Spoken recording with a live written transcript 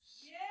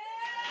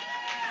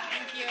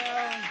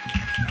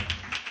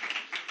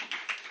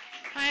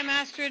Hi, I'm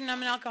Astrid, and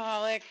I'm an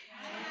alcoholic.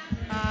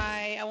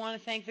 Hi, I want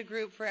to thank the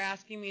group for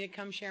asking me to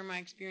come share my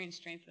experience,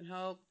 strength, and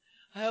hope.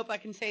 I hope I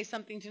can say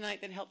something tonight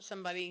that helps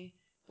somebody.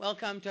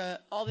 Welcome to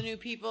all the new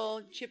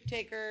people, chip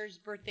takers,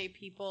 birthday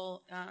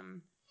people.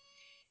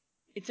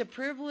 It's a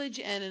privilege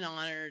and an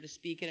honor to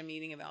speak at a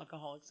meeting of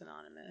Alcoholics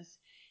Anonymous.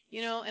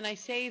 You know, and I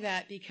say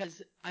that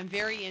because I'm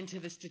very into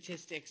the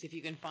statistics, if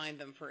you can find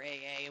them, for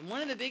AA. And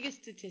one of the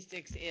biggest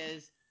statistics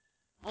is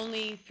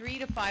only 3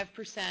 to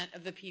 5%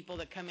 of the people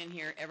that come in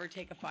here ever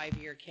take a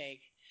 5-year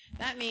cake.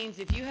 That means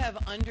if you have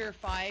under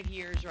 5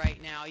 years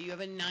right now, you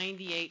have a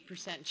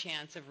 98%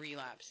 chance of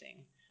relapsing.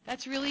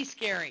 That's really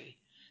scary.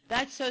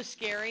 That's so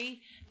scary,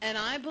 and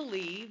I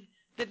believe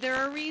that there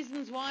are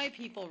reasons why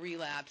people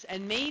relapse,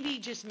 and maybe,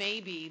 just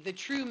maybe, the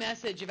true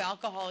message of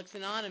Alcoholics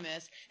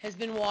Anonymous has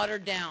been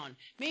watered down.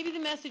 Maybe the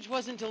message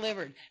wasn't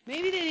delivered.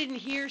 Maybe they didn't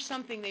hear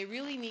something they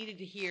really needed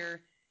to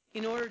hear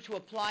in order to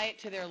apply it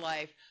to their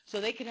life so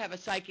they could have a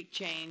psychic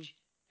change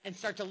and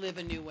start to live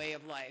a new way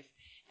of life.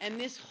 And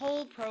this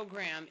whole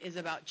program is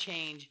about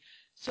change.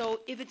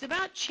 So if it's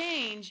about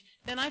change,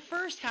 then I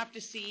first have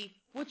to see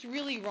what's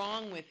really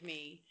wrong with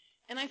me.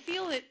 And I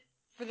feel that,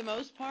 for the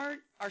most part,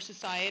 our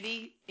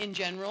society in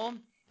general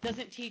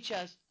doesn't teach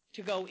us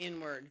to go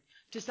inward,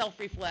 to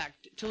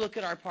self-reflect, to look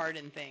at our part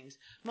in things.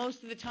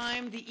 Most of the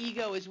time, the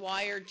ego is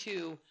wired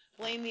to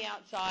blame the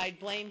outside,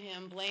 blame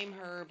him, blame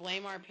her,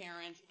 blame our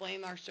parents,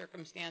 blame our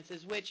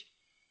circumstances, which,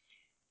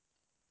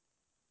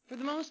 for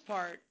the most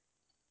part,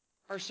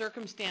 our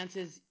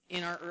circumstances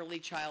in our early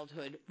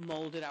childhood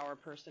molded our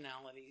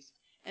personalities.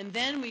 And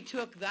then we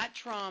took that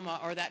trauma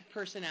or that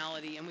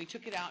personality and we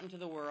took it out into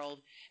the world,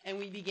 and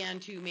we began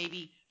to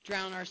maybe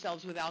drown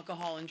ourselves with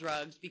alcohol and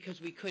drugs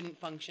because we couldn't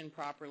function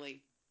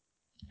properly.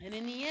 And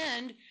in the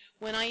end,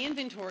 when I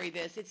inventory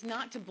this, it's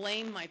not to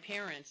blame my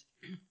parents.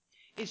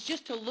 It's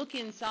just to look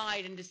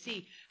inside and to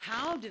see,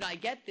 how did I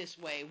get this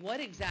way?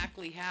 What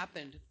exactly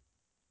happened?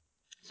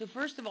 So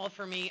first of all,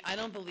 for me, I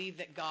don't believe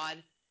that God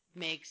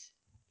makes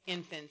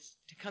infants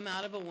to come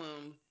out of a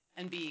womb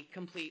and be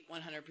complete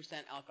 100%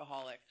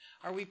 alcoholic.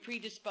 Are we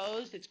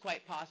predisposed? It's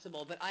quite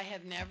possible. But I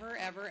have never,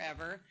 ever,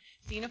 ever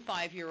seen a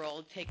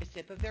 5-year-old take a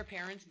sip of their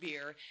parents'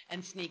 beer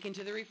and sneak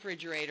into the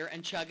refrigerator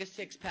and chug a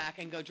six-pack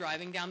and go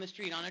driving down the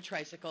street on a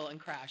tricycle and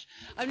crash.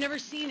 I've never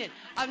seen it.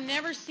 I've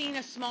never seen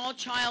a small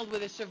child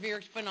with a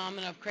severe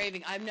phenomenon of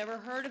craving. I've never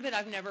heard of it.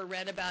 I've never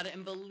read about it.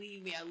 And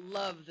believe me, I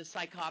love the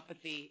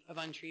psychopathy of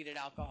untreated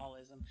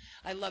alcoholism.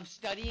 I love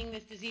studying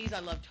this disease. I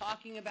love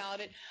talking about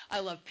it. I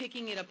love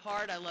picking it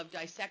apart. I love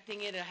dissecting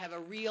it. I have a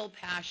real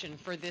passion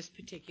for this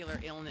particular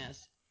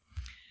illness.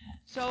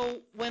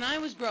 So when I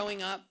was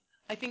growing up,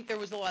 I think there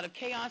was a lot of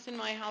chaos in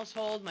my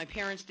household. My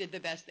parents did the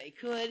best they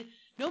could.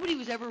 Nobody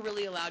was ever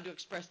really allowed to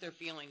express their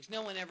feelings.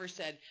 No one ever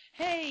said,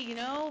 hey, you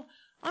know,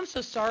 I'm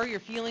so sorry your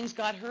feelings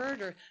got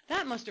hurt, or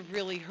that must have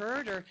really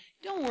hurt, or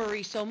don't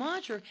worry so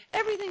much, or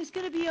everything's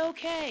going to be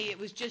okay. It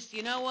was just,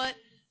 you know what?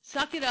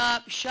 Suck it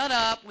up, shut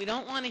up, we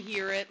don't want to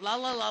hear it, la,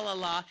 la, la, la,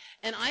 la.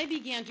 And I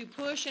began to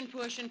push and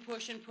push and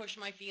push and push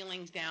my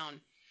feelings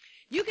down.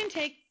 You can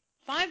take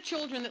 5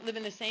 children that live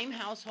in the same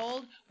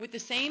household with the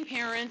same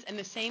parents and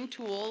the same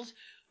tools,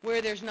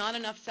 where there's not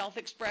enough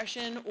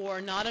self-expression or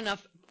not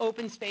enough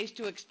open space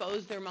to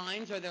expose their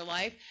minds or their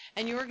life,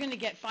 and you're going to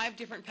get 5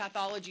 different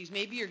pathologies.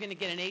 Maybe you're going to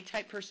get an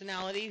A-type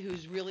personality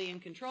who's really in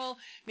control.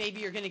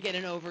 Maybe you're going to get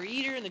an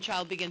overeater and the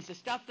child begins to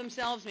stuff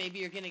themselves. Maybe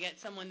you're going to get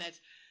someone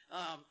that's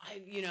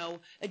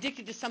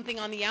addicted to something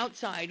on the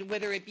outside,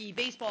 whether it be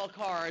baseball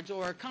cards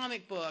or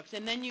comic books,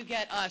 and then you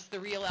get us, the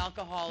real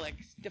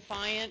alcoholics,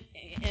 defiant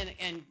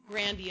and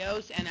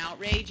grandiose and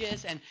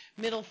outrageous, and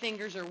middle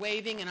fingers are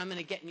waving, and I'm going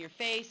to get in your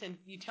face, and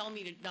you tell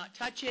me to not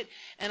touch it,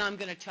 and I'm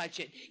going to touch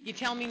it. You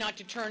tell me not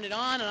to turn it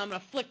on, and I'm going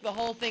to flick the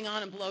whole thing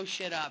on and blow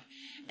shit up.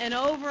 And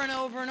over and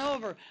over and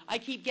over, I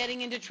keep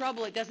getting into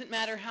trouble. It doesn't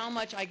matter how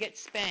much I get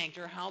spanked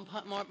or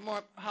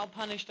how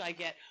punished I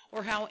get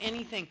or how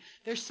anything.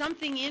 There's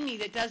something in me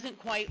that doesn't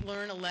quite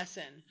learn a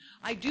lesson.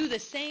 I do the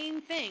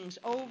same things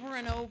over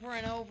and over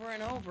and over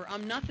and over.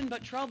 I'm nothing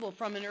but trouble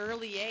from an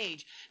early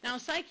age. Now,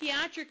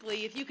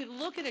 psychiatrically, if you could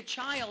look at a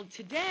child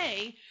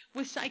today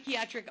with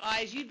psychiatric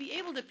eyes, you'd be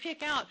able to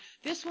pick out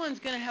this one's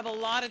going to have a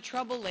lot of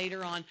trouble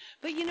later on.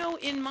 But, you know,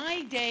 in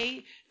my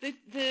day,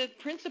 the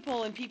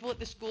principal and people at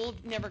the school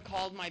never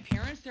called my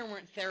parents. There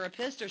weren't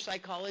therapists or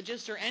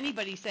psychologists or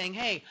anybody saying,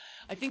 hey,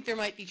 I think there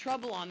might be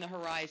trouble on the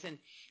horizon.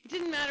 It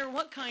didn't matter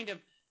what kind of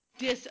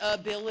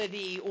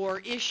disability or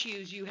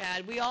issues you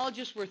had. We all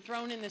just were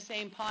thrown in the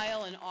same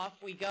pile and off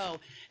we go.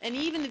 And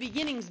even the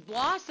beginnings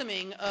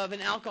blossoming of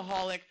an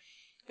alcoholic,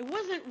 it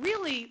wasn't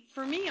really,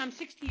 for me, I'm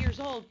 60 years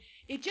old,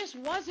 it just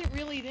wasn't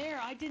really there.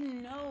 I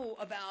didn't know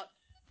about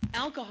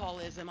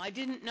alcoholism. I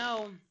didn't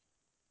know.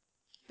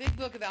 Big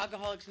book of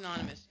Alcoholics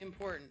Anonymous,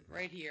 important,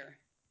 right here.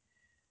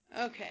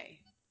 Okay.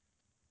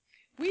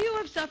 We who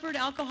have suffered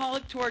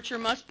alcoholic torture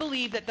must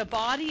believe that the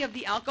body of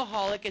the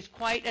alcoholic is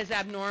quite as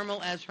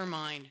abnormal as her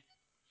mind.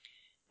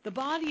 The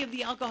body of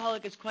the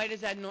alcoholic is quite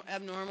as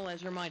abnormal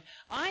as her mind.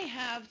 I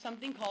have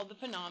something called the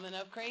phenomena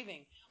of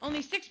craving.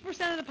 Only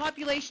 6% of the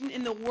population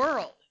in the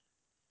world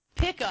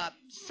pick up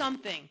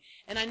something.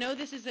 And I know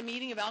this is a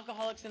meeting of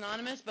Alcoholics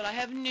Anonymous, but I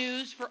have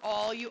news for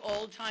all you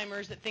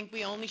old-timers that think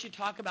we only should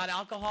talk about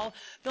alcohol.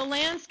 The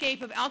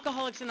landscape of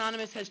Alcoholics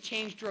Anonymous has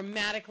changed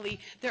dramatically.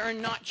 There are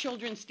not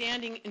children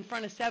standing in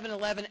front of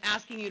 7-Eleven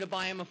asking you to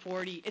buy them a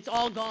 40. It's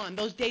all gone.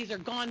 Those days are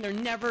gone. They're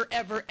never,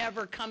 ever,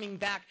 ever coming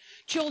back.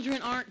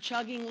 Children aren't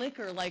chugging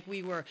liquor like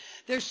we were.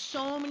 There's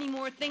so many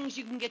more things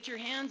you can get your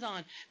hands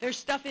on. There's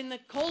stuff in the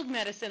cold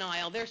medicine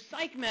aisle. There's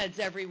psych meds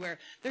everywhere.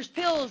 There's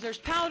pills. There's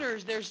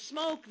powders. There's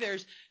smoke.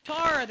 There's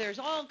tar. There's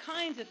all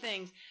kinds of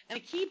things. And I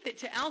keep it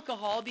to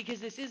alcohol because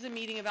this is a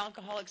meeting of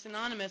Alcoholics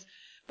Anonymous.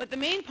 But the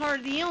main part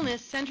of the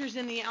illness centers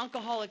in the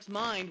alcoholic's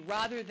mind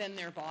rather than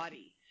their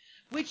body,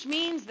 which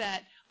means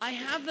that I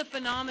have the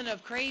phenomena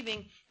of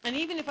craving, and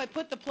even if I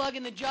put the plug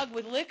in the jug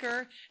with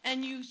liquor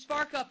and you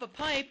spark up a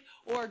pipe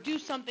or do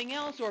something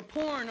else, or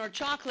porn or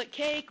chocolate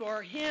cake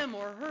or him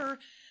or her,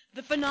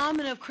 the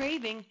phenomena of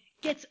craving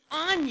gets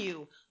on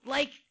you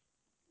like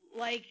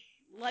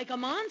a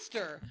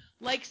monster,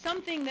 like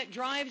something that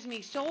drives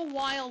me so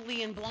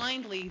wildly and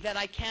blindly that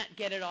I can't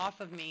get it off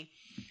of me.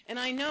 And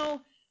I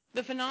know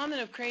the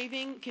phenomenon of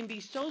craving can be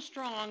so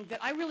strong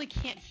that I really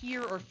can't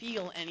hear or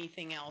feel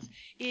anything else.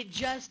 It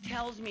just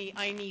tells me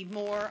I need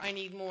more, I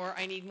need more,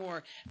 I need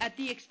more, at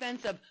the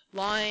expense of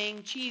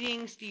lying,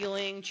 cheating,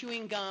 stealing,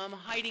 chewing gum,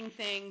 hiding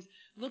things,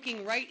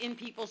 looking right in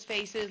people's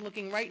faces,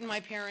 looking right in my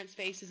parents'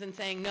 faces and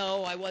saying,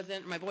 no, I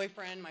wasn't, my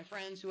boyfriend, my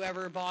friends,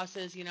 whoever,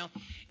 bosses, it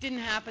didn't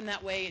happen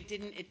that way,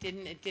 it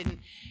didn't.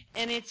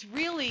 And it's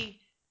really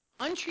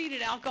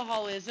untreated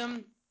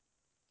alcoholism.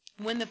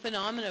 When the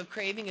phenomena of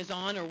craving is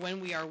on, or when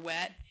we are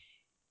wet,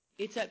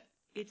 it's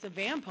a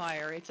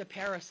vampire, it's a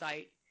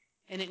parasite,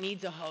 and it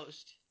needs a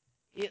host.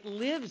 It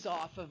lives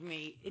off of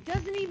me. It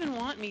doesn't even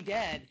want me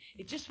dead.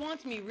 It just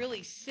wants me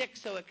really sick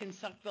so it can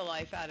suck the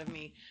life out of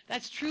me.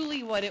 That's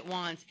truly what it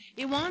wants.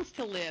 It wants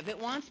to live. It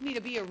wants me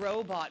to be a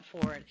robot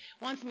for it.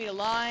 It wants me to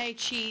lie,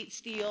 cheat,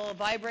 steal,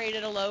 vibrate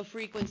at a low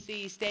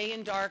frequency, stay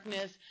in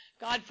darkness.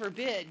 God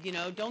forbid,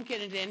 don't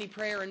get into any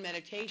prayer and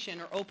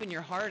meditation or open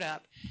your heart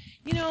up.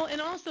 And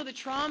also the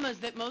traumas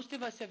that most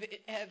of us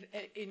have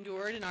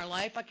endured in our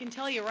life. I can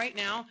tell you right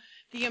now,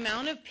 the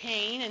amount of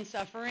pain and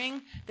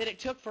suffering that it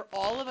took for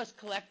all of us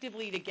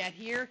collectively to get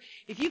here,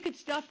 if you could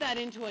stuff that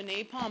into a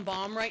napalm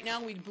bomb right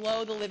now, we'd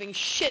blow the living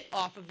shit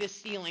off of this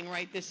ceiling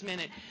right this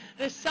minute.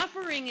 The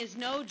suffering is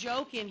no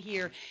joke in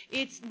here.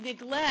 It's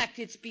neglect,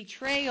 it's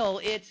betrayal,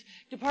 it's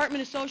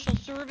Department of Social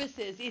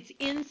Services, it's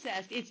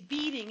incest, it's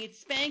beating, it's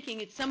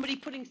spanking, it's somebody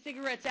putting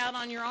cigarettes out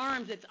on your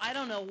arms, it's I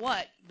don't know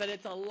what, but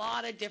it's a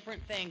lot of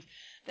different things.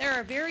 There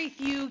are very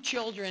few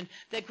children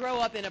that grow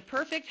up in a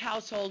perfect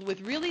household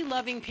with really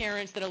loving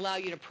parents that allow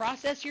you to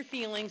process your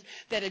feelings,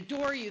 that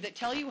adore you, that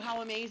tell you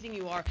how amazing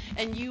you are,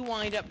 and you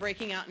wind up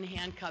breaking out in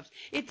handcuffs.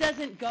 It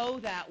doesn't go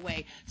that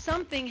way.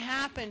 Something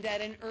happened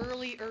at an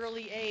early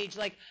age.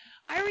 Like,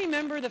 I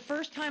remember the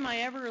first time I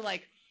ever,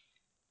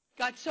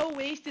 got so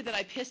wasted that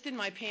I pissed in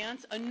my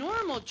pants. A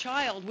normal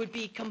child would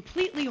be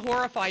completely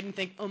horrified and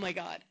think, oh, my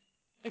God.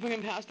 I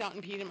fucking passed out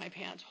and peed in my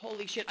pants.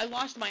 Holy shit, I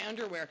lost my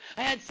underwear.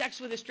 I had sex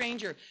with a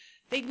stranger.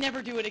 They'd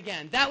never do it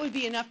again. That would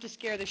be enough to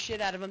scare the shit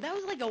out of them. That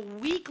was like a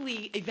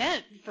weekly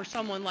event for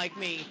someone like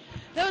me.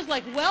 That was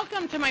like,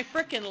 welcome to my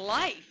frickin'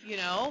 life,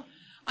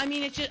 I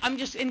mean, I'm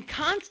just in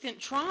constant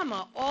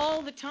trauma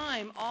all the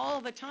time.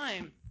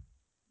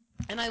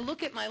 And I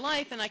look at my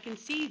life and I can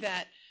see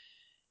that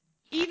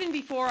even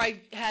before I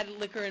had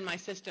liquor in my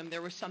system,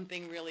 there was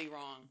something really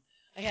wrong.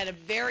 I had a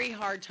very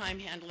hard time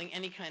handling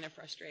any kind of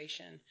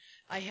frustration.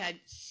 I had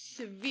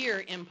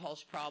severe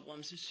impulse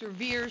problems,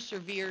 severe.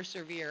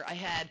 I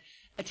had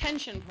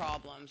attention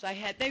problems.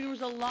 There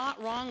was a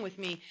lot wrong with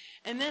me.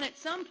 And then at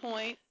some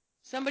point,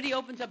 somebody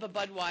opens up a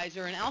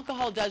Budweiser, and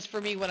alcohol does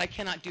for me what I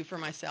cannot do for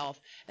myself.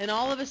 And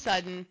all of a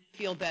sudden,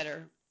 feel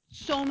better.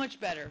 So much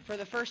better for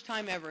the first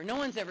time ever. No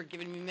one's ever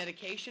given me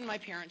medication. My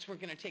parents weren't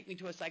going to take me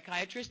to a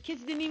psychiatrist.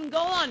 Kids didn't even go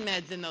on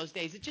meds in those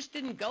days. It just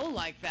didn't go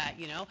like that,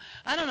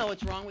 I don't know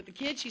what's wrong with the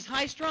kid. She's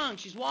high-strung.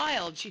 She's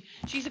wild.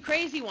 She's a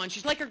crazy one.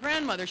 She's like her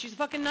grandmother. She's a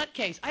fucking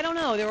nutcase. I don't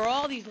know. There were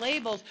all these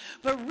labels.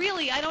 But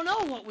really, I don't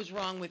know what was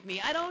wrong with me.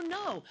 I don't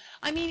know.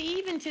 I mean,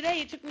 even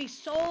today, it took me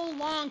so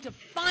long to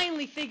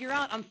finally figure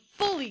out I'm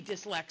fully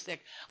dyslexic.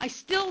 I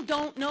still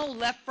don't know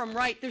left from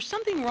right. There's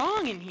something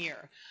wrong in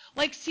here.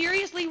 Like,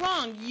 seriously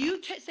wrong.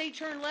 You say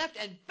turn left,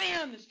 and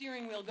bam, the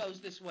steering wheel goes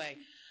this way.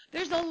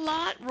 There's a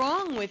lot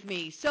wrong with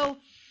me. So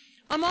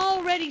I'm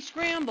already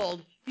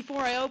scrambled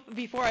before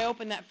I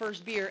open that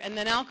first beer, and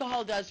then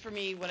alcohol does for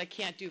me what I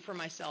can't do for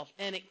myself,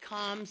 and it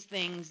calms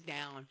things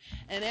down,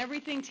 and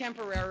everything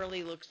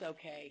temporarily looks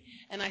okay,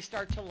 and I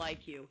start to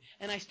like you,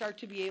 and I start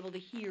to be able to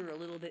hear a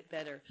little bit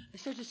better. I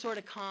start to sort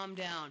of calm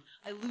down.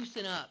 I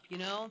loosen up,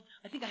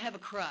 I think I have a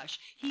crush.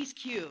 He's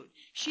cute.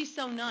 She's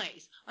so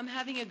nice. I'm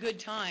having a good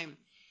time.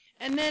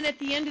 And then at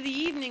the end of the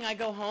evening, I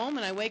go home,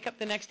 and I wake up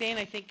the next day, and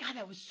I think, God,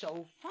 that was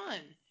so fun.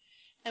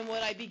 And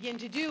what I begin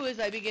to do is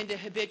I begin to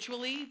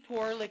habitually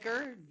pour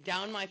liquor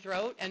down my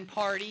throat and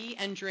party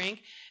and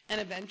drink,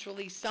 and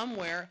eventually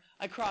somewhere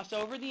I cross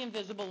over the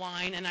invisible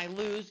line and I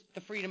lose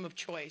the freedom of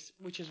choice,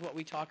 which is what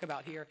we talk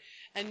about here.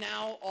 And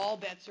now all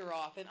bets are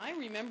off. And I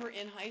remember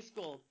in high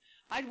school,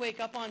 I'd wake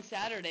up on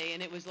Saturday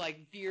and it was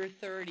like beer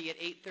 30 at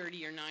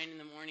 8:30 or 9 in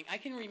the morning. I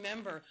can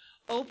remember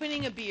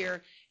opening a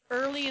beer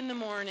early in the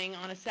morning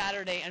on a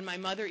Saturday and my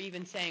mother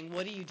even saying,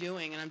 "What are you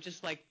doing?" And I'm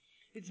just like,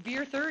 "It's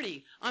beer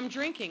 30. I'm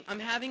drinking. I'm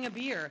having a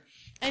beer."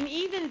 And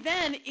even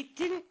then, it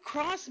didn't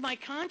cross my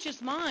conscious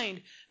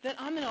mind that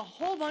I'm in a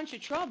whole bunch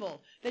of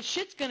trouble, that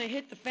shit's going to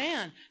hit the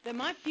fan, that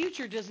my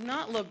future does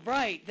not look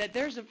bright, that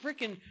there's a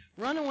freaking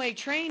runaway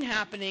train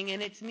happening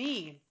and it's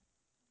me.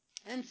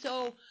 And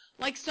so,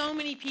 like so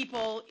many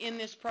people in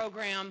this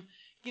program,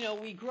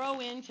 we grow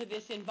into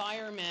this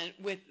environment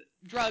with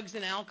drugs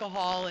and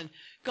alcohol and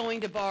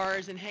going to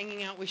bars and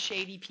hanging out with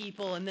shady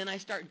people, and then I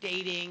start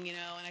dating, and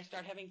I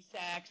start having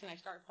sex and I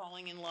start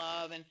falling in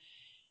love. And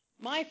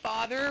my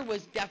father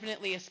was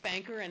definitely a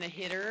spanker and a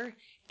hitter,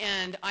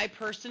 and I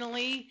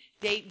personally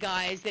date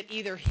guys that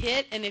either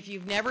hit, and if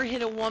you've never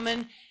hit a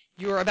woman,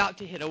 you're about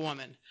to hit a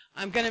woman.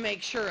 I'm going to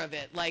make sure of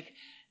it. Like,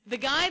 the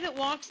guy that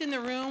walks in the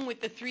room with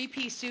the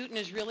three-piece suit and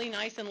is really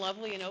nice and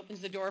lovely and opens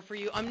the door for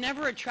you, I'm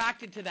never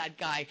attracted to that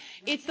guy.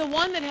 It's the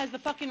one that has the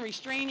fucking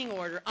restraining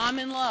order. I'm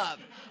in love.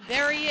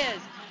 There he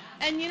is.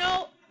 And,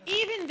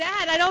 even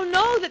that, I don't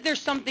know that there's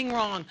something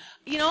wrong.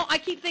 I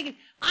keep thinking,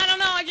 I don't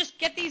know, I just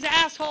get these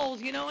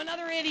assholes,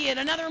 another idiot,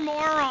 another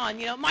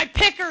moron, my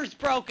picker's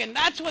broken.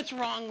 That's what's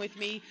wrong with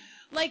me.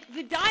 Like,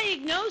 the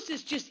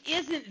diagnosis just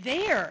isn't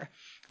there.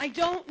 I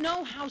don't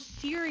know how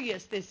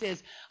serious this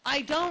is.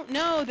 I don't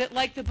know that,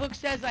 like the book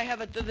says, I have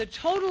the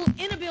total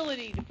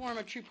inability to form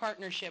a true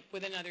partnership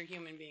with another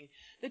human being.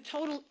 The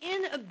total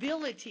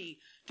inability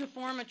to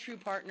form a true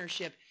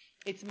partnership.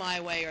 It's my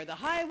way or the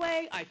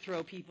highway. I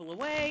throw people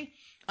away.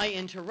 I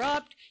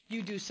interrupt.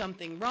 You do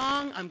something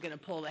wrong. I'm going to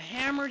pull the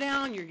hammer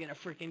down. You're going to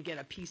freaking get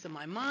a piece of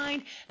my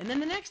mind. And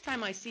then the next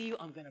time I see you,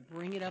 I'm going to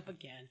bring it up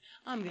again.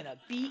 I'm going to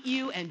beat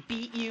you and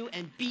beat you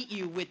and beat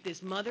you with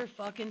this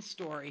motherfucking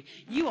story.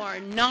 You are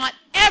not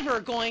ever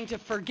going to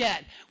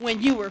forget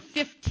when you were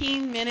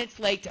 15 minutes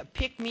late to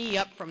pick me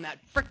up from that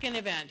frickin'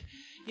 event.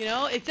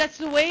 That's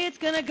the way it's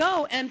going to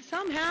go. And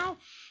somehow,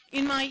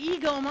 in my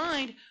ego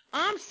mind,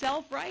 I'm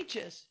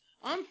self-righteous.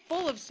 I'm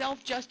full of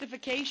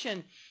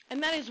self-justification.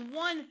 And that is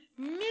one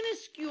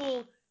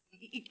minuscule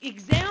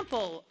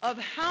example of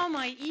how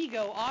my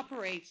ego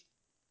operates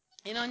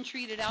in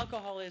untreated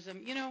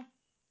alcoholism.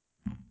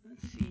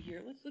 Let's see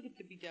here. Let's look at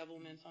the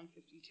bedevilments on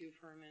 52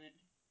 for a minute.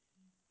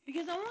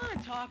 Because I want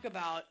to talk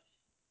about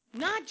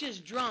not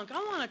just drunk.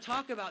 I want to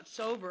talk about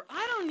sober.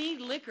 I don't need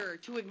liquor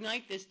to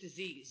ignite this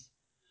disease.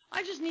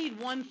 I just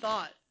need one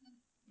thought.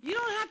 You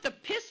don't have to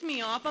piss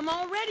me off. I'm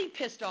already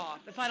pissed off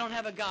if I don't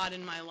have a God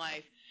in my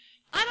life.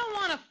 I don't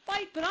want to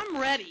fight, but I'm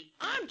ready.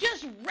 I'm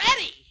just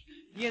ready,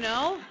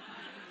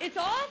 It's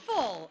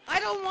awful.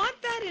 I don't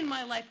want that in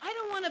my life. I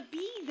don't want to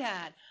be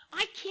that.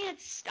 I can't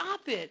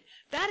stop it.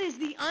 That is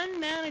the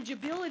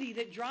unmanageability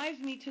that drives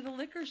me to the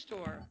liquor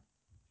store.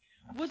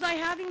 Was I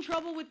having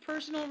trouble with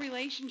personal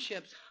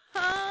relationships?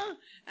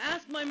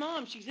 Ask my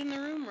mom. She's in the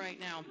room right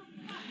now.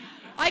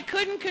 I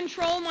couldn't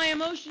control my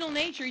emotional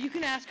nature. You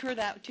can ask her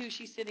that, too.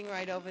 She's sitting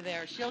right over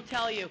there. She'll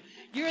tell you,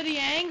 you're the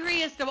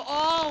angriest of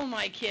all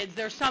my kids.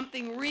 There's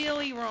something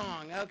really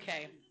wrong.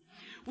 Okay.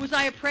 Was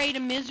I a prey to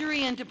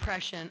misery and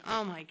depression?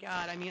 Oh, my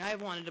God. I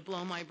wanted to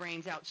blow my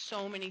brains out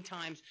so many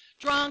times.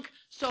 Drunk,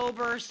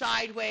 sober,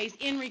 sideways,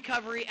 in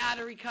recovery, out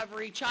of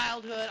recovery,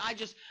 childhood.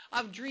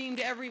 I've dreamed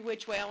every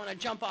which way. I want to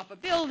jump off a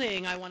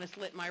building. I want to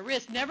slit my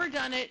wrist. Never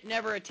done it,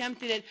 never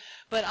attempted it.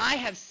 But I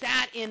have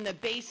sat in the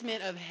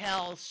basement of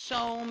hell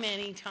so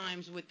many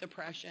times with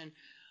depression.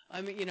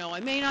 I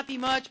may not be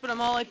much, but I'm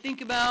all I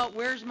think about.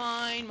 Where's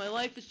mine? My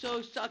life is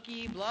so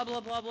sucky, blah, blah,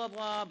 blah, blah,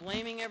 blah,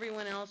 blaming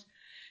everyone else.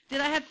 Did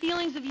I have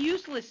feelings of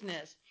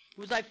uselessness?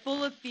 Was I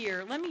full of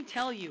fear? Let me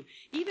tell you,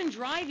 even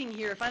driving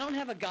here, if I don't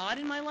have a God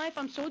in my life,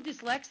 I'm so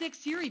dyslexic,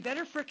 Siri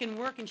better frickin'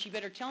 work and she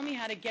better tell me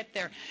how to get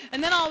there.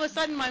 And then all of a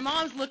sudden my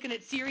mom's looking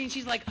at Siri and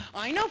she's like,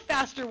 I know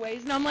faster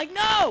ways. And I'm like,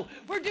 no,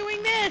 we're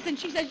doing this. And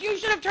she says, you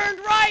should have turned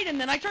right.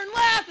 And then I turned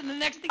left. And the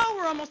next thing,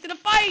 we're almost in a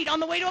fight on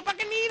the way to a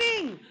fucking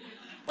meeting.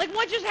 Like,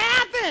 what just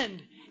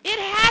happened? It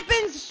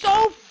happens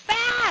so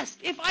fast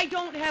if I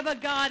don't have a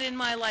God in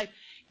my life.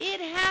 It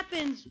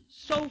happens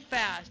so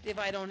fast if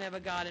I don't have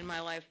a God in my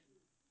life.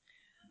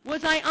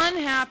 Was I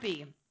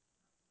unhappy?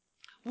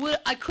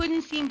 I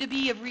couldn't seem to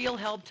be of real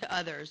help to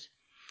others.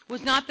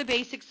 Was not the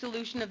basic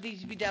solution of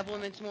these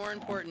bedevilments more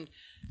important?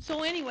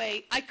 So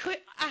anyway,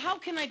 how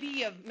can I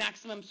be of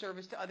maximum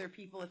service to other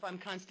people if I'm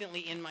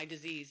constantly in my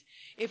disease,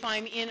 if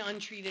I'm in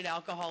untreated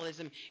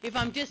alcoholism, if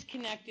I'm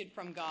disconnected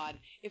from God,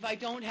 if I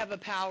don't have a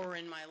power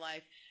in my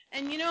life?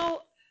 And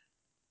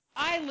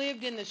I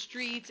lived in the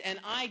streets, and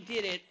I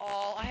did it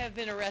all. I have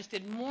been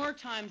arrested more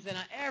times than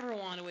I ever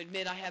want to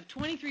admit. I have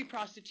 23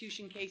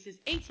 prostitution cases,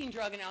 18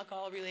 drug and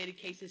alcohol-related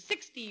cases,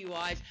 6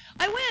 DUIs.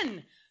 I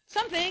win.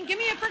 something. Give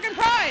me a freaking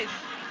prize.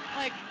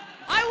 Like,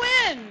 I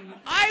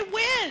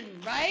win,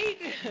 right?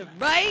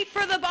 Right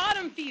for the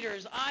bottom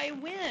feeders, I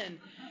win.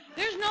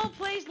 There's no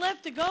place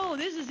left to go.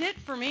 This is it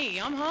for me.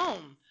 I'm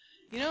home.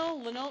 You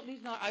know,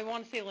 I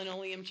want to say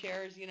linoleum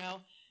chairs,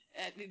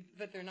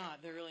 but they're not.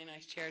 They're really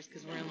nice chairs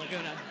because we're in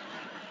Laguna.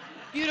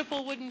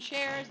 Beautiful wooden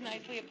chairs,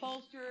 nicely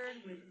upholstered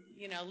with,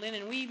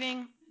 linen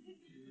weaving.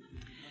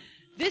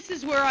 This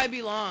is where I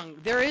belong.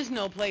 There is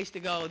no place to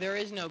go. There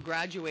is no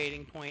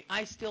graduating point.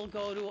 I still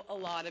go to a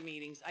lot of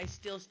meetings. I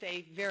still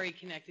stay very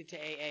connected to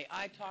AA.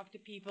 I talk to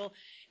people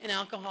in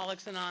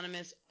Alcoholics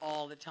Anonymous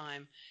all the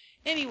time.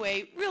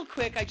 Anyway, real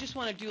quick, I just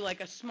want to do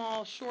like a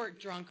small, short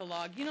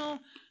drunkalogue.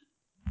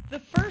 The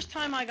first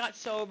time I got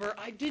sober,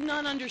 I did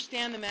not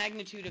understand the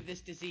magnitude of this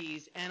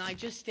disease, and I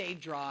just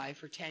stayed dry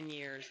for 10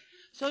 years.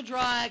 So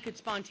dry I could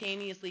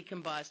spontaneously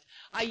combust.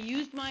 I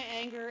used my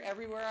anger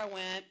everywhere I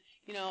went.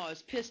 I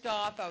was pissed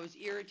off, I was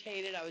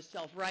irritated, I was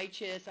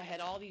self-righteous, I had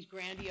all these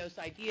grandiose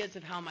ideas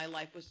of how my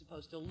life was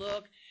supposed to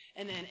look,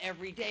 and then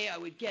every day I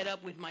would get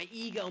up with my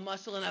ego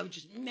muscle and I would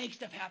just make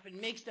stuff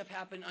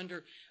happen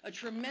under a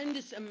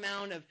tremendous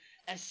amount of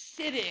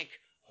acidic,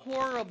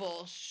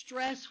 horrible,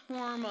 stress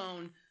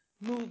hormone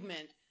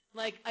movement.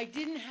 Like, I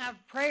didn't have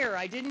prayer,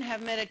 I didn't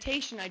have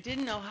meditation, I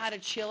didn't know how to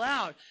chill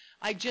out.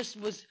 I just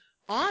was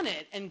on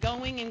it and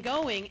going,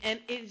 and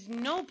it's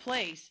no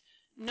place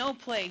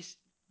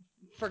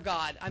for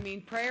God. I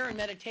mean, prayer and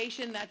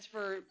meditation, that's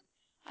for,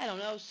 I don't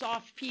know,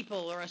 soft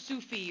people or a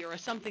Sufi or a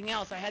something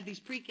else. I had these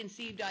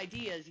preconceived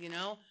ideas,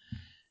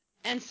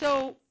 And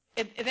so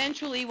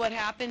eventually what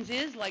happens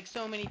is, like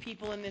so many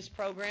people in this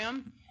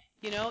program,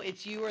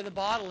 it's you or the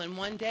bottle. And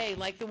one day,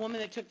 like the woman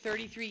that took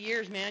 33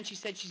 years, man, she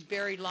said she's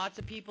buried lots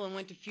of people and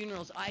went to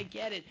funerals. I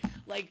get it.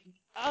 Like,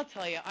 I'll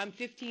tell you, I'm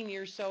 15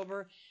 years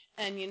sober.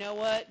 And you know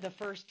what? The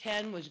first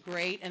 10 was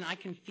great, and I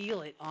can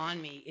feel it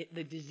on me.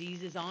 The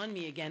disease is on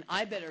me again.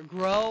 I better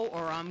grow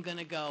or I'm going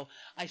to go.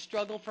 I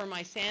struggle for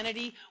my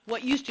sanity.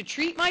 What used to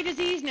treat my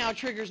disease now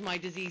triggers my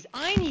disease.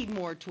 I need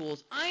more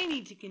tools. I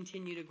need to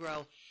continue to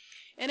grow.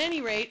 At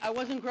any rate, I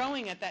wasn't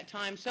growing at that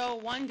time. So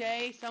one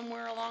day,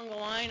 somewhere along the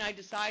line, I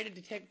decided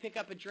to pick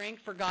up a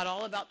drink, forgot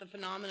all about the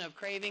phenomena of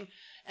craving,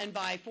 and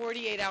by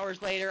 48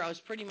 hours later, I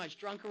was pretty much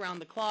drunk around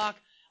the clock.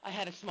 I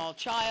had a small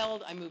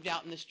child. I moved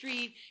out in the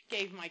street,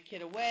 gave my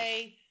kid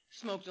away,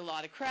 smoked a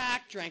lot of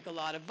crack, drank a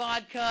lot of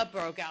vodka,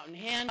 broke out in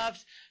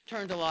handcuffs,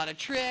 turned a lot of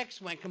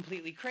tricks, went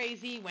completely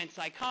crazy, went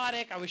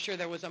psychotic. I was sure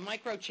there was a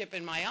microchip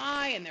in my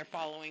eye, and they're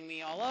following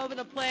me all over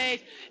the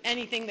place.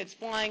 Anything that's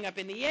flying up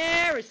in the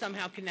air is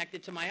somehow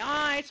connected to my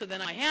eye, so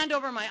then I hand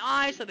over my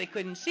eye so they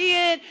couldn't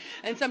see it.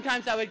 And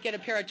sometimes I would get a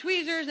pair of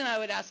tweezers, and I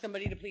would ask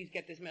somebody to please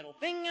get this metal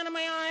thing out of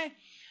my eye.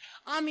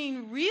 I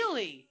mean,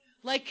 really?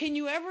 Like, can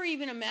you ever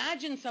even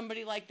imagine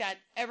somebody like that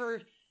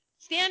ever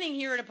standing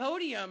here at a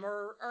podium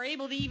or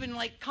able to even,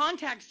 like,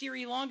 contact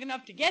Siri long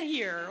enough to get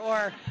here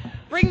or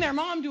bring their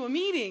mom to a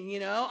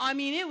meeting, I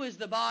mean, it was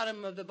the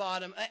bottom of the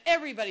bottom.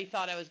 Everybody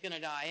thought I was going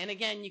to die. And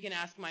again, you can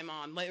ask my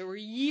mom. There were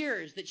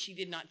years that she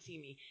did not see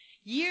me.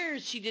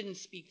 Years she didn't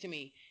speak to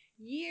me.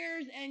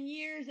 Years and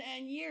years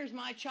and years.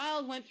 My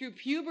child went through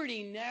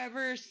puberty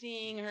never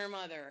seeing her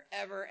mother.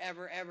 Ever,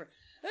 ever, ever.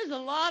 There's a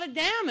lot of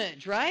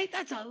damage, right?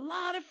 That's a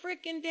lot of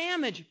freaking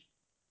damage.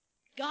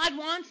 God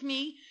wants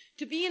me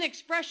to be an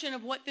expression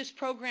of what this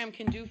program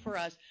can do for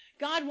us.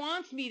 God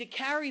wants me to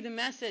carry the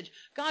message.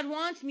 God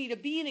wants me to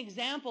be an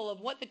example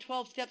of what the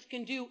 12 steps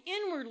can do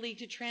inwardly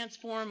to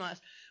transform us.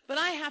 But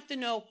I have to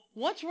know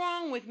what's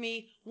wrong with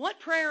me, what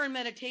prayer and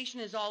meditation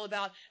is all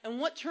about, and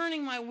what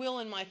turning my will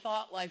and my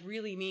thought life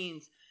really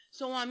means.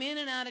 So I'm in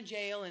and out of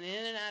jail and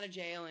in and out of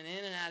jail and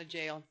in and out of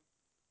jail.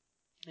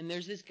 And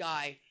there's this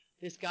guy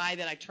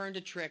that I turned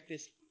a trick,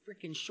 this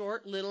freaking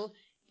short little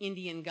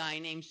Indian guy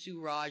named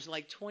Suraj,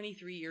 like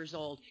 23 years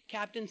old,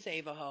 Captain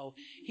Save-A-Ho.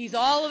 He's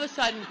all of a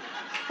sudden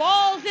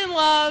falls in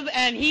love,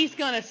 and he's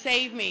going to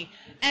save me.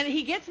 And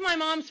he gets my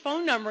mom's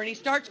phone number, and he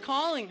starts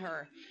calling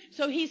her.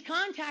 So he's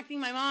contacting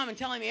my mom and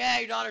telling me,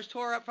 hey, your daughter's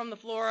tore up from the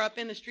floor up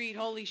in the street,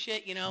 holy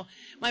shit,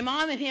 My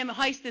mom and him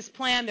heist this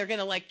plan. They're going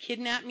to, like,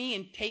 kidnap me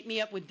and tape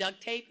me up with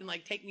duct tape and,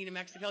 like, take me to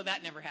Mexico.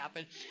 That never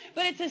happened.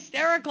 But it's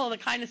hysterical, the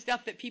kind of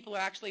stuff that people are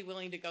actually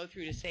willing to go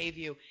through to save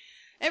you.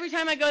 Every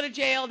time I go to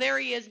jail, there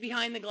he is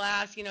behind the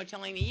glass,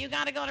 telling me, you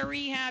got to go to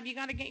rehab, you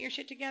got to get your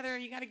shit together,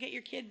 you got to get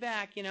your kid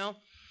back,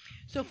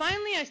 So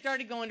finally I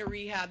started going to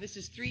rehab. This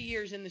is 3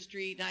 years in the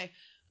street, and I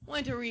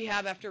went to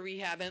rehab after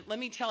rehab. And let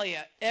me tell you,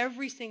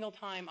 every single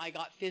time I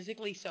got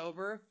physically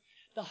sober,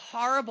 the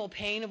horrible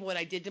pain of what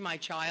I did to my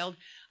child,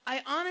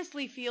 I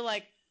honestly feel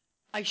like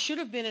I should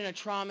have been in a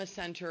trauma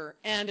center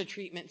and a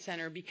treatment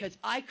center because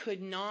I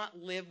could not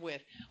live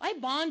with. I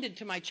bonded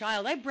to my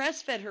child. I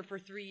breastfed her for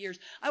 3 years.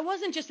 I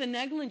wasn't just a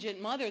negligent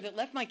mother that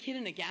left my kid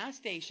in a gas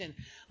station.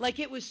 Like,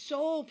 it was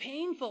so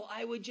painful.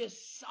 I would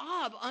just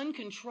sob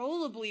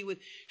uncontrollably with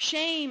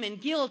shame and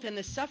guilt and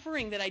the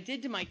suffering that I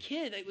did to my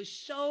kid. It was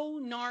so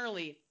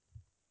gnarly.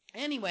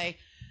 Anyway,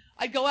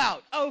 I'd go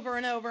out over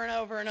and over and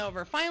over and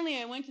over.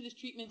 Finally, I went to this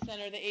treatment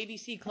center, the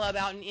ABC Club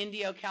out in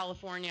Indio,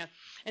 California,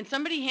 and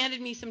somebody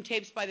handed me some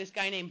tapes by this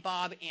guy named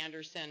Bob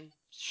Anderson,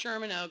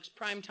 Sherman Oaks,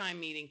 primetime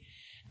meeting.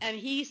 And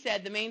he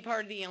said the main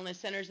part of the illness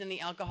centers in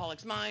the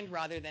alcoholic's mind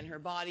rather than her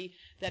body,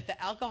 that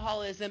the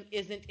alcoholism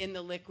isn't in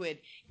the liquid.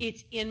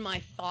 It's in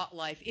my thought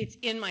life. It's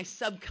in my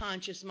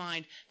subconscious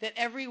mind, that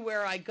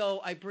everywhere I go,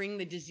 I bring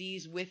the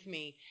disease with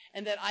me,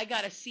 and that I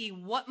got to see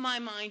what my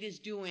mind is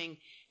doing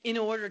in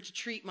order to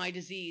treat my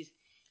disease.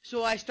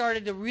 So I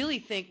started to really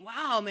think,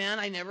 wow, man,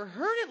 I never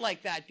heard it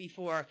like that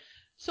before.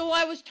 So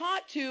I was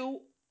taught to,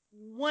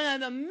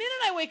 the minute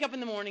I wake up in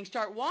the morning,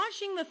 start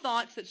watching the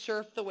thoughts that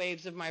surf the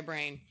waves of my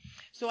brain.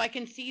 So I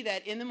can see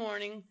that in the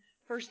morning,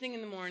 first thing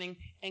in the morning,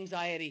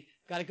 anxiety,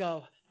 gotta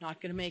go, not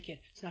gonna make it,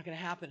 it's not gonna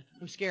happen,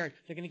 I'm scared,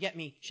 they're gonna get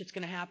me, shit's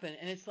gonna happen.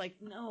 And it's like,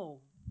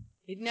 no,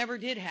 it never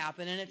did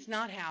happen, and it's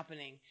not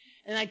happening.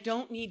 And I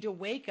don't need to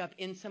wake up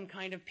in some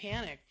kind of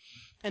panic.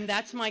 And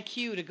that's my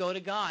cue to go to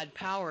God.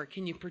 Power,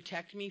 can you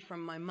protect me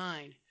from my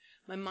mind?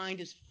 My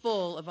mind is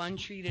full of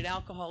untreated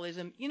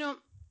alcoholism. You know,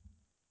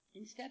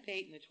 in step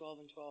 8 in the 12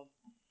 and 12,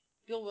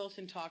 Bill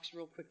Wilson talks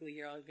real quickly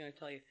here, I was going to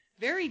tell you.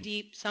 Very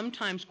deep,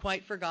 sometimes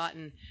quite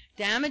forgotten,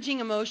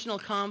 damaging emotional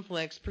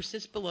conflicts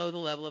persist below the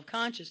level of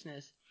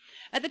consciousness.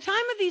 At the time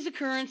of these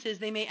occurrences,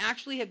 they may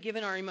actually have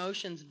given our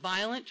emotions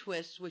violent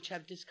twists which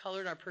have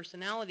discolored our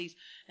personalities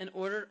and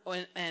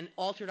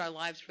altered our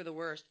lives for the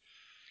worst.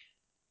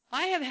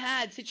 I have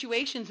had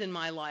situations in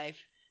my life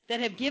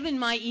that have given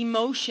my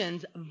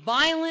emotions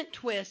violent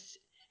twists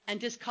and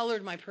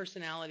discolored my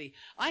personality.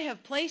 I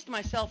have placed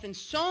myself in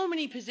so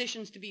many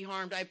positions to be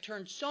harmed. I've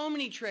turned so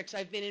many tricks.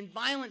 I've been in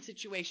violent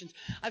situations.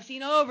 I've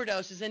seen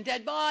overdoses and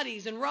dead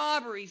bodies and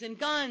robberies and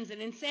guns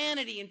and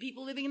insanity and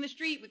people living in the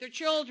street with their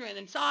children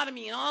and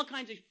sodomy and all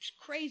kinds of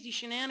crazy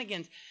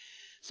shenanigans.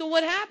 So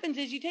what happens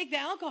is you take the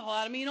alcohol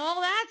out of me and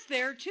all that's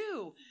there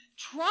too.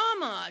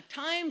 Trauma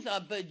times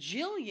a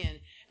bajillion.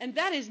 And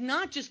that is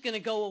not just going to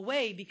go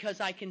away because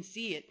I can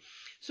see it.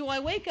 So I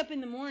wake up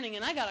in the morning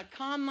and I got to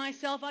calm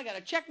myself. I got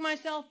to check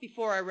myself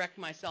before I wreck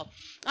myself.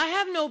 I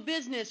have no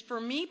business,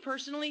 for me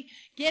personally,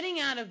 getting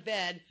out of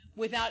bed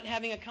without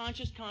having a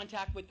conscious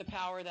contact with the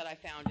power that I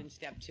found in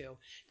step 2.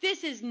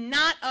 This is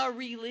not a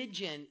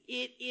religion.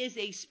 It is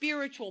a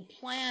spiritual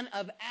plan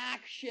of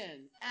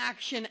action.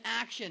 Action,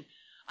 action.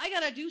 I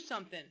got to do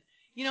something.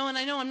 You know, and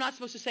I know I'm not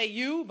supposed to say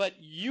you, but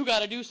you got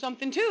to do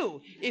something too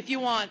if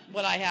you want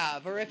what I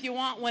have or if you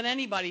want what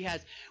anybody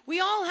has. We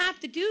all have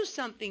to do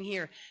something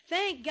here.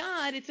 Thank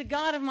God it's a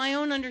God of my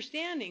own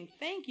understanding.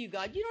 Thank you,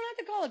 God. You don't have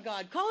to call it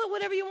God. Call it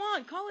whatever you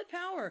want. Call it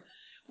power.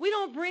 We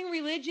don't bring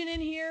religion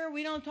in here.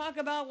 We don't talk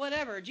about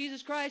whatever.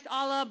 Jesus Christ,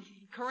 Allah,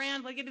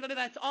 Quran,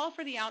 that's all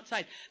for the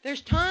outside.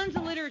 There's tons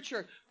of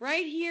literature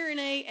right here in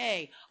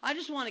AA. I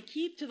just want to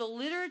keep to the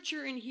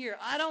literature in here.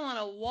 I don't want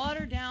to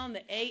water down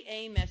the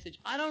AA message.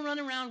 I don't run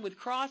around with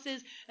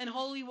crosses and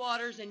holy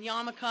waters and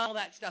yarmulke, all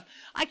that stuff.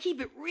 I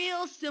keep it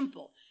real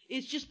simple.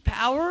 It's just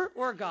power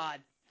or God.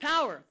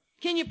 Power.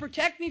 Can you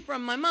protect me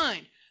from my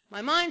mind?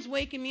 My mind's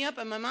waking me up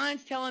and my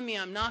mind's telling me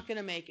I'm not going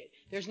to make it.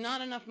 There's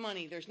not enough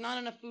money. There's not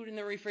enough food in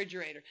the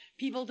refrigerator.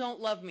 People don't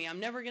love me.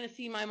 I'm never going to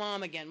see my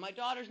mom again. My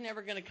daughter's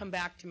never going to come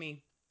back to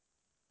me.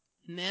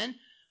 And then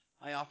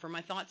I offer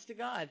my thoughts to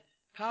God.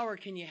 Power,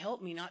 can you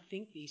help me not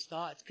think these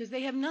thoughts? Because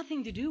they have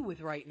nothing to do with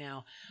right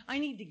now. I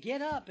need to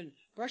get up and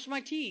brush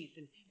my teeth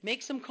and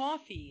make some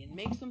coffee and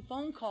make some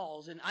phone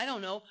calls and, I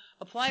don't know,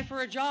 apply for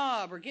a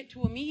job or get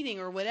to a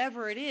meeting or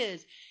whatever it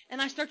is. And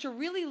I start to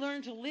really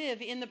learn to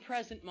live in the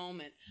present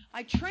moment.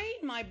 I train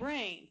my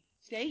brain.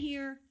 Stay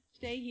here,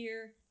 stay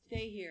here,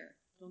 stay here.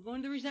 Don't go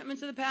into the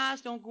resentments of the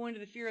past. Don't go into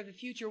the fear of the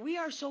future. We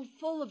are so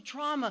full of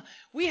trauma.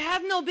 We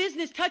have no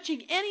business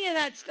touching any of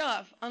that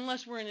stuff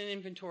unless we're in an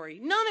inventory.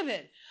 None of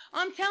it.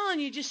 I'm telling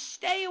you, just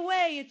stay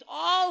away. It's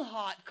all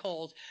hot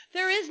coals.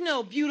 There is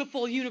no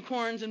beautiful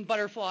unicorns and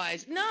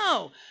butterflies.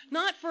 No,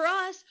 not for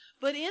us.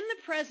 But in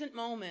the present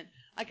moment,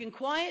 I can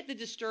quiet the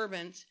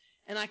disturbance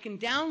and I can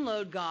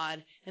download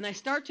God and I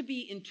start to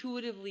be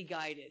intuitively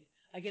guided.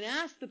 I can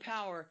ask the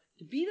power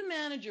to be the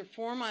manager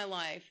for my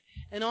life,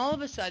 and all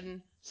of a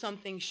sudden,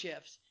 something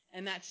shifts,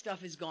 and that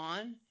stuff is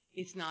gone.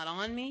 It's not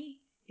on me.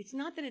 It's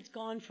not that it's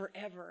gone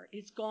forever.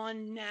 It's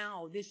gone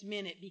now, this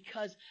minute,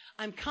 because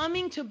I'm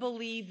coming to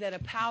believe that a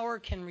power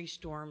can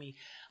restore me.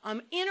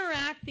 I'm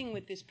interacting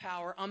with this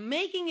power. I'm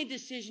making a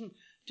decision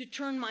to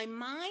turn my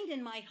mind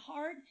and my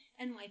heart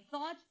and my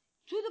thoughts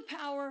to the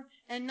power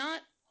and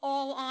not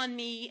all on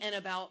me and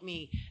about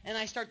me. And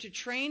I start to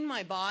train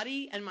my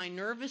body and my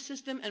nervous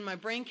system and my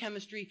brain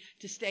chemistry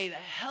to stay the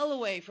hell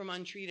away from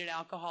untreated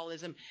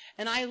alcoholism.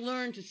 And I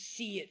learn to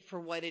see it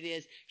for what it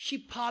is. She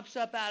pops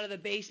up out of the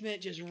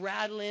basement just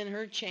rattling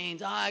her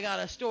chains. I got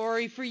a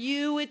story for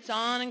you. It's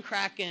on and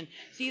cracking.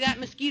 See that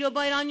mosquito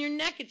bite on your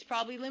neck? It's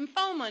probably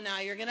lymphoma.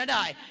 Now you're going to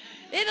die.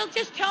 It'll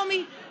just tell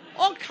me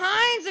all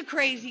kinds of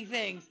crazy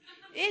things.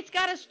 It's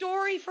got a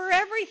story for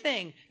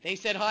everything. They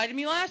said hi to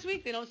me last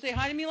week. They don't say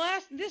hi to me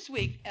this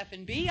week. F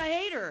and B, I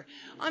hate her.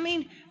 I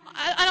mean,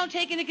 I don't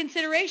take into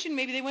consideration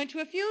maybe they went to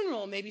a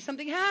funeral. Maybe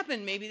something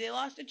happened. Maybe they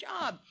lost a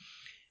job.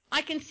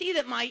 I can see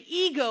that my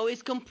ego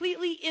is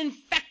completely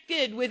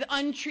infected with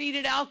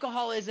untreated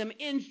alcoholism.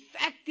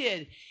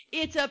 Infected.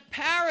 It's a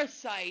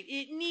parasite.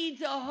 It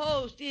needs a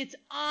host. It's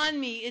on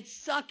me. It's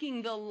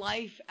sucking the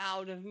life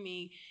out of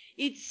me.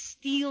 It's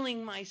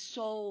stealing my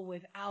soul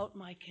without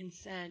my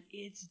consent.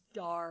 It's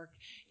dark.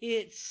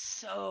 It's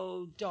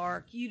so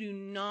dark. You do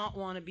not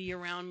want to be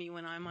around me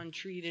when I'm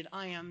untreated.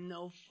 I am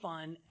no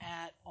fun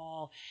at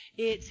all.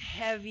 It's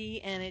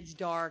heavy and it's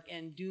dark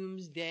and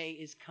doomsday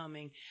is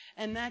coming.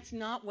 And that's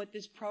not what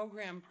this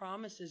program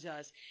promises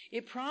us.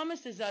 It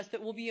promises us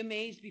that we'll be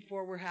amazed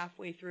before we're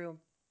halfway through.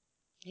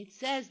 It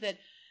says that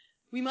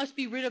we must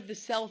be rid of the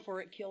self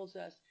or it kills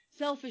us.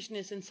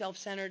 Selfishness and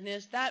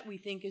self-centeredness, that we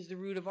think is the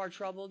root of our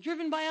trouble,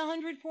 driven by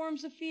 100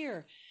 forms of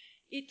fear.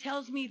 It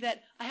tells me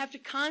that I have to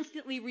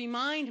constantly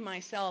remind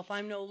myself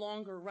I'm no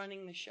longer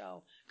running the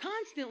show.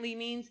 Constantly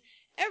means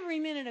every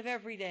minute of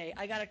every day.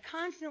 I got to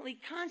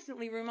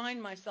constantly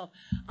remind myself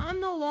I'm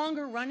no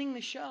longer running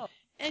the show.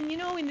 And you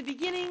know, in the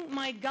beginning,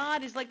 my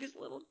God is like this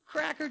little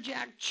Cracker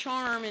Jack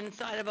charm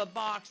inside of a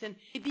box, and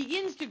it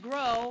begins to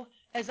grow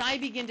as I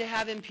begin to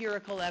have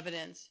empirical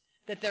evidence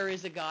that there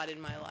is a God in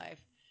my life.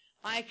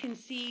 I can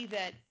see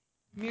that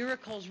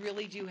miracles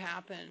really do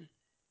happen.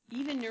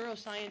 Even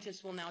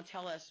neuroscientists will now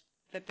tell us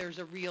that there's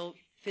a real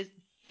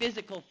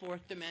physical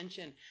fourth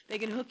dimension. They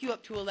can hook you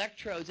up to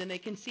electrodes, and they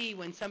can see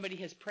when somebody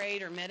has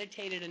prayed or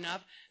meditated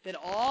enough that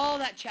all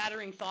that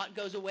chattering thought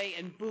goes away,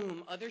 and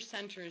boom, other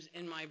centers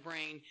in my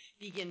brain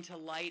begin to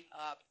light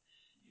up.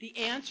 The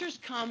answers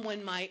come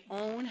when my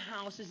own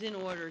house is in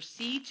order.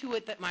 See to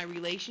it that my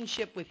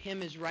relationship with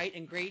Him is right,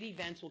 and great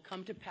events will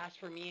come to pass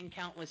for me and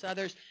countless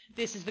others.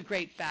 This is the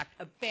great fact.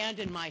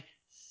 Abandon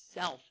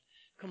myself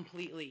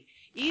completely.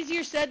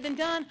 Easier said than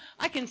done.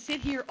 I can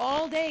sit here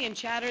all day and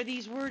chatter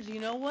these words.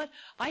 You know what?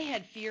 I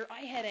had fear.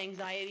 I had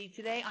anxiety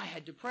today. I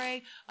had to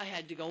pray. I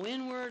had to go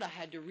inward. I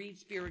had to read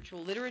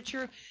spiritual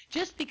literature.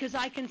 Just because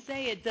I can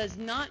say it does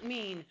not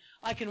mean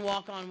I can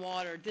walk on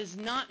water. Does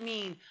not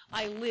mean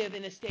I live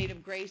in a state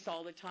of grace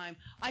all the time.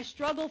 I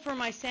struggle for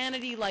my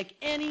sanity like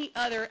any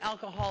other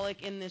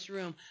alcoholic in this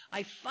room.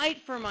 I fight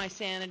for my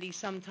sanity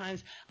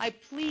sometimes. I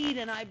plead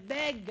and I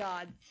beg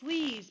God,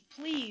 please,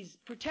 please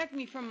protect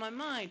me from my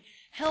mind.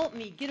 Help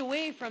me get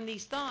away from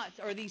these thoughts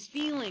or these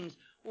feelings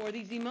or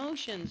these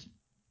emotions.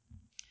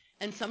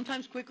 And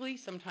sometimes quickly,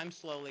 sometimes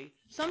slowly.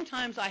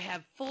 Sometimes I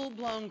have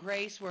full-blown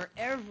grace where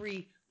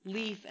every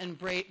leaf and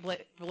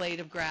blade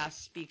of grass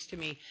speaks to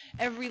me.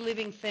 Every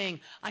living thing.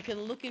 I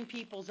can look in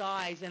people's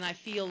eyes and I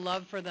feel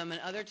love for them.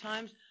 And other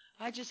times,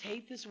 I just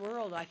hate this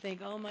world. I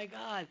think, oh my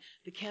God,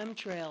 the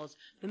chemtrails,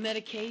 the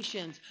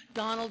medications,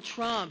 Donald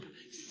Trump,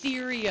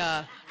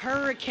 Syria,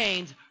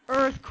 hurricanes,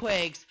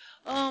 earthquakes.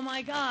 Oh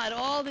my God,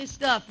 all this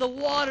stuff, the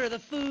water, the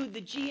food,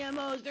 the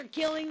GMOs, they're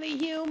killing the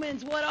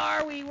humans. What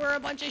are we? We're a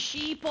bunch of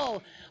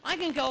sheeple. I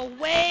can go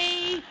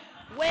way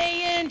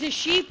into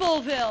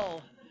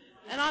Sheepleville.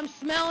 And I'm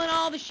smelling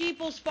all the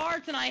sheeple's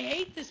farts, and I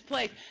hate this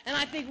place. And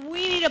I think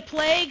we need a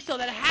plague so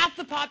that half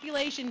the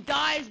population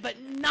dies,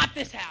 but not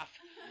this half.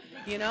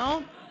 You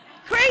know?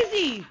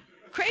 Crazy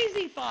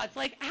thoughts.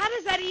 Like, how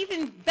does that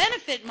even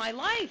benefit my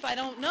life? I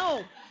don't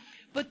know.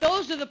 But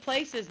those are the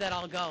places that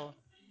I'll go.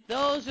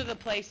 Those are the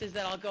places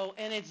that I'll go,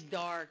 and it's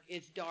dark,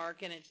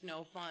 and it's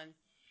no fun.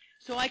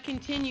 So I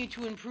continue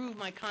to improve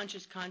my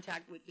conscious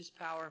contact with this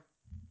power.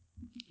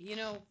 You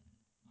know,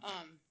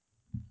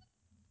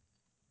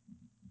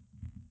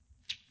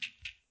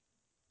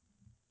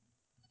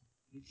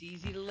 it's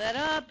easy to let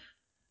up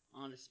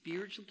on a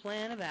spiritual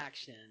plan of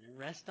action and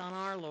rest on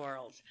our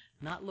laurels.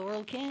 Not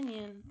Laurel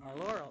Canyon, our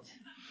laurels.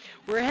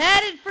 We're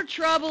headed for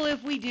trouble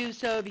if we do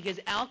so because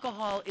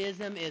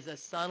alcoholism is a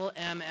subtle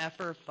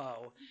MFer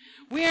foe.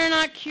 We are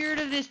not cured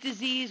of this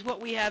disease.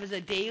 What we have is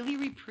a daily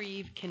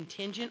reprieve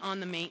contingent on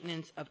the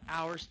maintenance of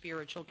our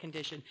spiritual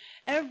condition.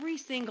 Every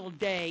single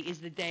day is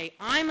the day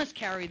I must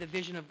carry the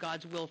vision of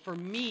God's will for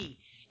me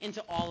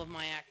into all of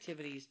my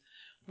activities.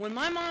 When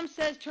my mom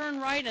says turn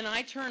right and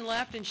I turn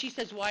left and she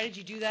says, why did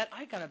you do that?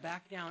 I got to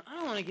back down. I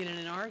don't want to get in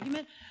an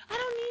argument. I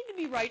don't need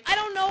to be right. I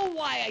don't know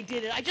why I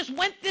did it. I just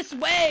went this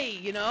way,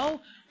 you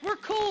know. We're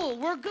cool.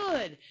 We're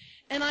good.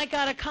 And I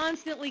got to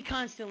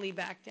constantly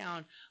back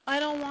down. I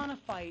don't want to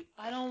fight.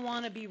 I don't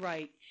want to be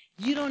right.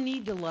 You don't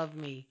need to love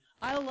me.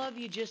 I love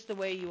you just the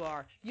way you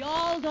are.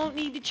 Y'all don't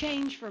need to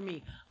change for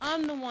me.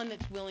 I'm the one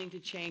that's willing to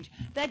change.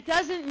 That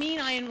doesn't mean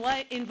I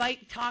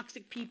invite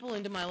toxic people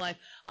into my life.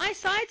 I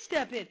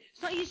sidestep it.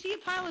 So you see a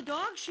pile of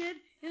dog shit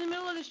in the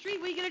middle of the street,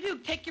 what are you going to do?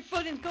 Take your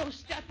foot and go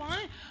step on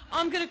it?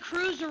 I'm going to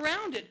cruise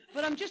around it.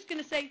 But I'm just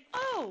going to say,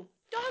 oh,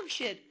 dog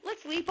shit,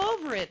 let's leap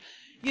over it.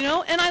 You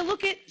know, and I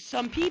look at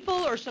some people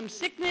or some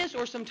sickness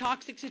or some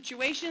toxic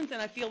situations,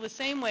 and I feel the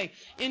same way.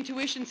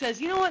 Intuition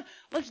says, you know what,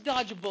 let's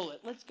dodge a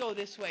bullet. Let's go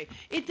this way.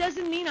 It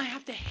doesn't mean I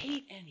have to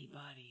hate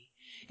anybody.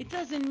 It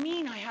doesn't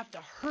mean I have to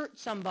hurt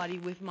somebody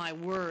with my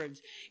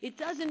words. It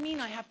doesn't mean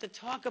I have to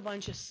talk a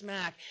bunch of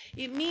smack.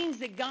 It means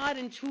that God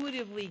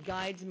intuitively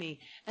guides me,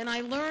 and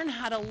I learn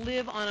how to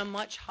live on a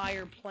much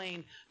higher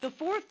plane. The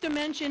fourth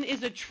dimension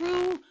is a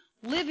true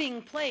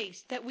living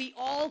place that we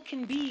all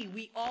can be,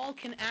 we all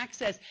can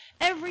access.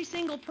 Every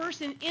single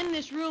person in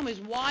this room is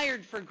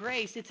wired for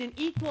grace. It's an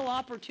equal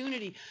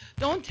opportunity.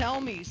 Don't tell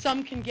me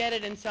some can get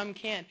it and some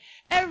can't.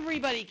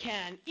 Everybody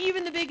can,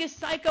 even the biggest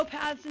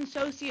psychopaths and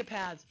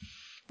sociopaths.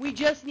 We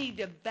just need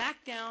to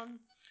back down,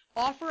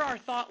 offer our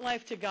thought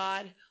life to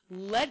God,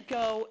 let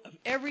go of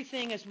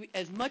everything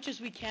as much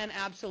as we can,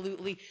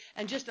 absolutely,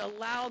 and just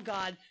allow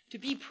God to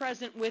be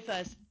present with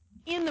us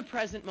in the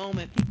present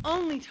moment. The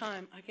only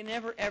time I can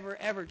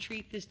ever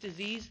treat this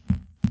disease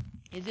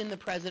is in the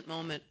present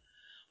moment.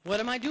 What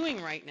am I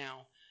doing right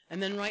now?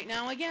 And then right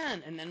now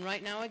again, and then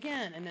right now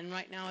again, and then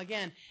right now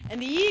again.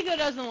 And the ego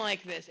doesn't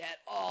like this at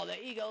all.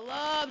 The ego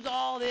loves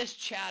all this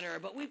chatter.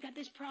 But we've got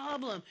this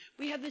problem.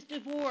 We have this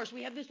divorce.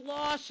 We have this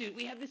lawsuit.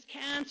 We have this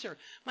cancer.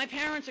 My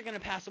parents are going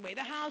to pass away.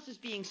 The house is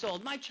being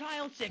sold. My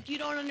child's sick. You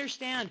don't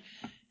understand.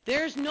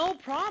 There's no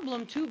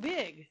problem too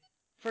big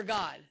for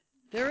God.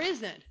 There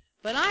isn't.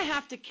 But I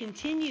have to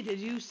continue to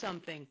do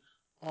something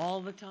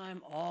all the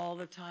time, all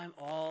the time,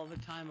 all the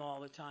time,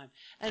 all the time.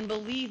 And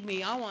believe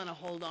me, I want to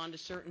hold on to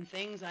certain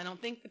things. I don't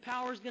think the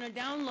power's going to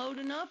download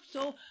enough,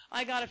 so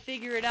I got to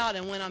figure it out.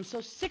 And when I'm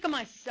so sick of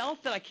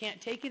myself that I can't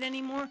take it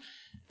anymore,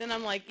 then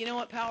I'm like, you know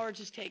what, power,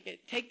 just take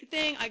it. Take the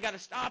thing. I got to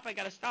stop.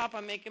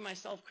 I'm making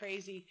myself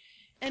crazy.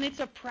 And it's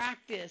a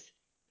practice.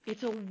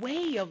 It's a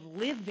way of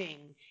living.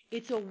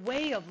 It's a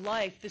way of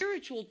life. The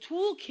spiritual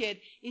toolkit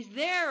is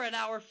there at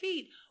our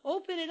feet.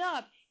 Open it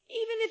up.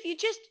 Even if you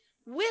just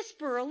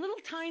whisper a little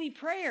tiny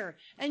prayer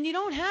and you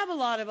don't have a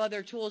lot of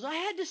other tools. I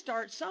had to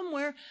start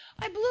somewhere.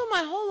 I blew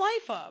my whole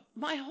life up.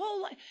 My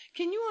whole life.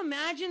 Can you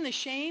imagine the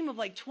shame of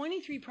like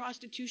 23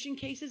 prostitution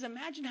cases?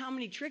 Imagine how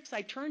many tricks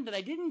I turned that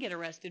I didn't get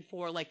arrested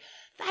for. Like,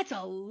 that's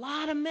a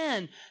lot of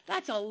men.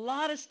 That's a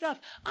lot of stuff.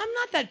 I'm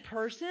not that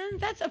person.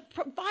 That's a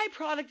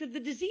byproduct of the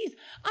disease.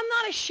 I'm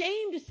not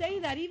ashamed to say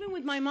that, even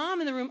with my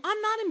mom in the room.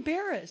 I'm not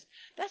embarrassed.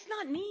 That's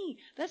not me.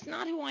 That's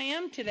not who I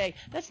am today.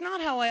 That's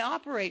not how I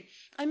operate.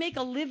 I make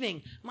a living.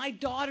 My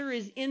daughter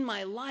is in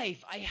my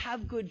life. I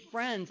have good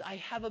friends. I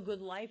have a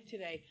good life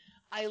today.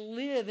 I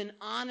live an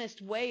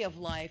honest way of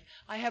life.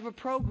 I have a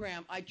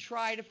program. I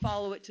try to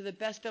follow it to the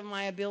best of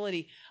my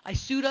ability. I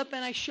suit up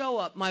and I show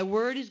up. My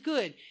word is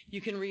good. You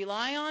can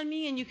rely on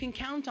me and you can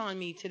count on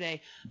me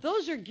today.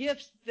 Those are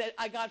gifts that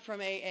I got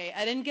from AA.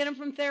 I didn't get them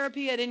from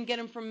therapy. I didn't get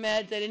them from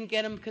meds. I didn't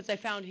get them because I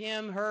found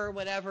him, her,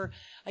 whatever.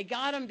 I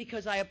got them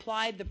because I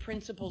applied the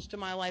principles to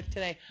my life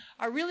today.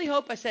 I really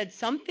hope I said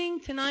something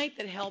tonight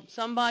that helped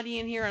somebody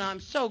in here, and I'm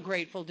so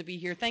grateful to be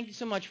here. Thank you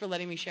so much for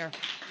letting me share.